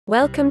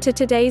Welcome to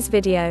today's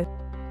video.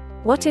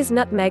 What is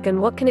nutmeg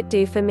and what can it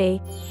do for me?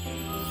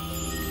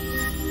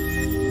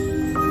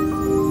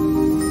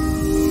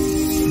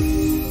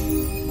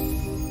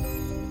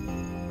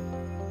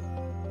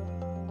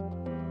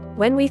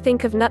 When we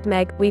think of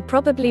nutmeg, we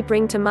probably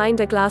bring to mind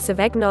a glass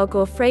of eggnog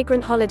or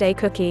fragrant holiday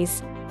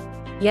cookies.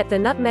 Yet the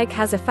nutmeg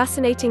has a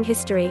fascinating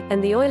history,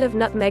 and the oil of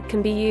nutmeg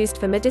can be used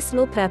for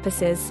medicinal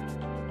purposes.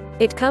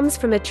 It comes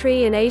from a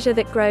tree in Asia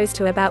that grows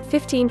to about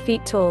 15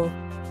 feet tall.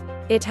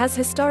 It has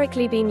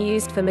historically been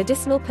used for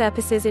medicinal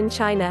purposes in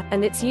China,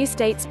 and its use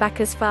dates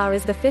back as far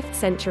as the 5th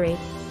century.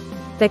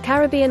 The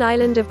Caribbean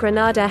island of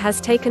Grenada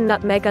has taken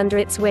nutmeg under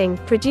its wing,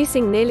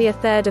 producing nearly a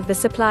third of the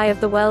supply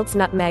of the world's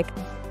nutmeg.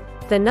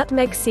 The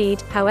nutmeg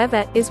seed,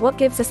 however, is what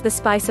gives us the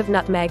spice of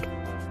nutmeg.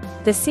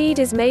 The seed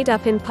is made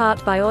up in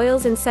part by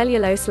oils and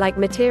cellulose-like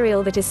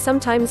material that is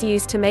sometimes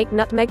used to make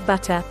nutmeg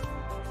butter.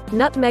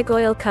 Nutmeg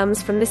oil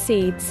comes from the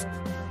seeds.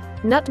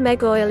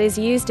 Nutmeg oil is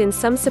used in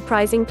some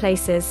surprising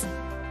places.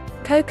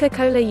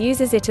 Coca-Cola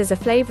uses it as a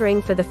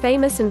flavoring for the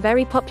famous and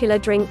very popular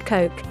drink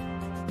Coke.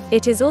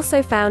 It is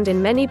also found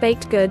in many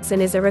baked goods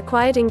and is a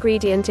required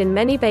ingredient in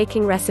many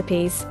baking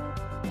recipes.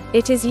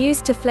 It is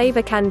used to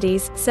flavor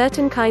candies,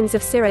 certain kinds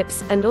of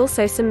syrups, and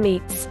also some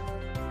meats.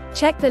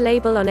 Check the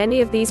label on any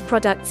of these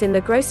products in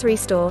the grocery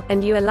store,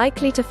 and you are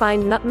likely to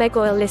find nutmeg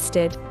oil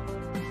listed.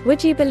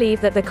 Would you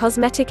believe that the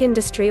cosmetic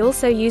industry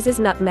also uses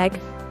nutmeg?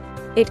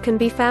 It can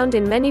be found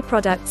in many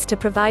products to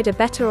provide a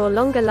better or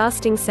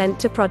longer-lasting scent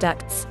to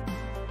products.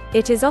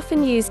 It is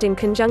often used in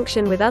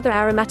conjunction with other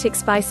aromatic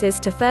spices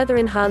to further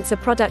enhance a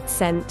product's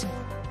scent.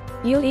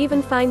 You'll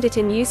even find it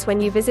in use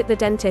when you visit the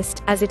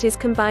dentist, as it is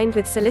combined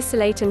with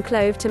salicylate and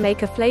clove to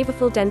make a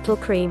flavorful dental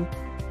cream.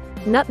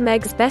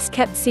 Nutmeg's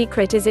best-kept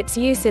secret is its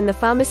use in the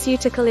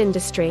pharmaceutical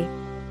industry.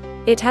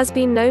 It has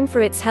been known for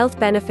its health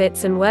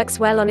benefits and works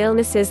well on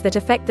illnesses that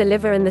affect the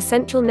liver and the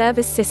central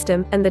nervous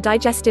system, and the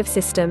digestive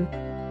system.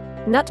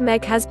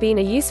 Nutmeg has been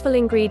a useful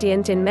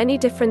ingredient in many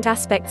different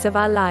aspects of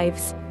our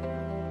lives.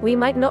 We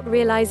might not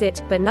realize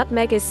it, but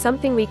nutmeg is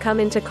something we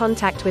come into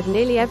contact with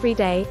nearly every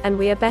day, and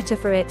we are better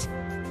for it.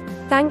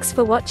 Thanks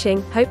for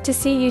watching, hope to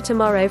see you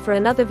tomorrow for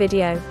another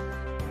video.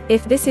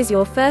 If this is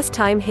your first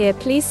time here,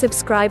 please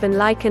subscribe and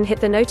like and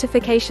hit the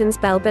notifications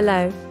bell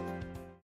below.